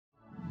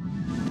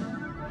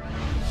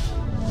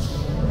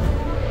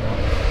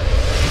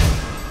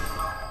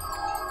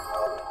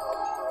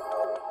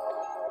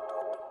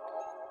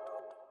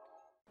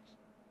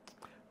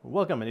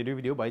Welcome to another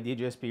video by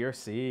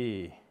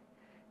Djsprc.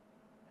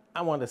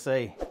 I want to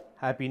say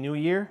Happy New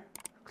Year,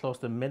 close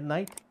to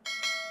midnight.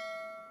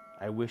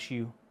 I wish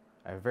you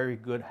a very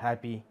good,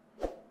 happy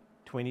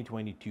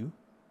 2022.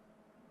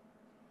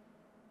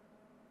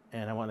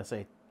 And I want to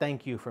say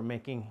thank you for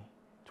making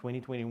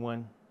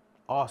 2021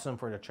 awesome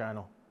for the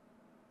channel.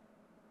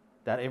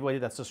 That everybody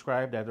that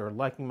subscribed, that are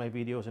liking my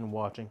videos and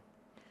watching.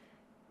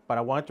 But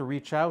I want to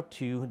reach out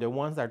to the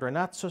ones that are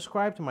not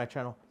subscribed to my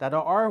channel, that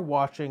are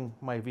watching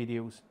my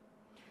videos.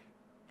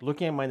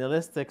 Looking at my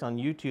analytics on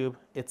YouTube,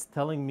 it's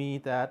telling me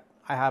that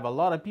I have a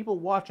lot of people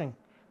watching.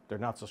 They're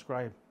not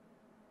subscribed.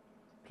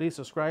 Please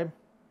subscribe.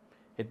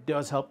 It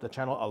does help the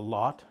channel a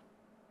lot.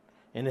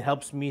 And it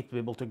helps me to be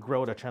able to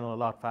grow the channel a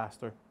lot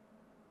faster.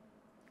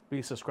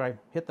 Please subscribe.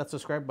 Hit that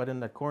subscribe button in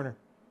that corner.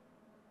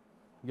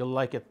 You'll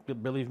like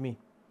it, believe me.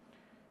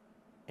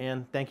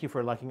 And thank you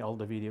for liking all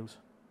the videos.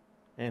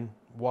 And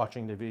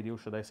watching the video,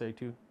 should I say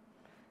too.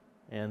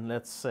 And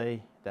let's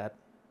say that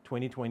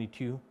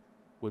 2022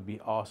 would be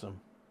awesome.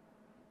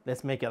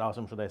 Let's make it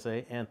awesome, should I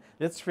say. And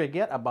let's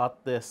forget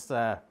about this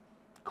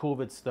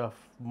COVID stuff,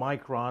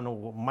 micron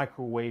or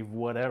microwave,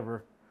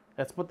 whatever.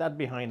 Let's put that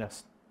behind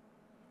us.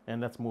 And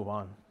let's move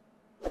on.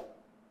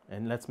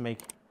 And let's make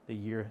the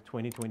year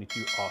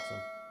 2022 awesome.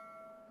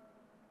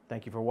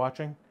 Thank you for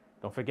watching.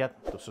 Don't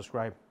forget to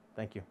subscribe.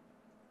 Thank you.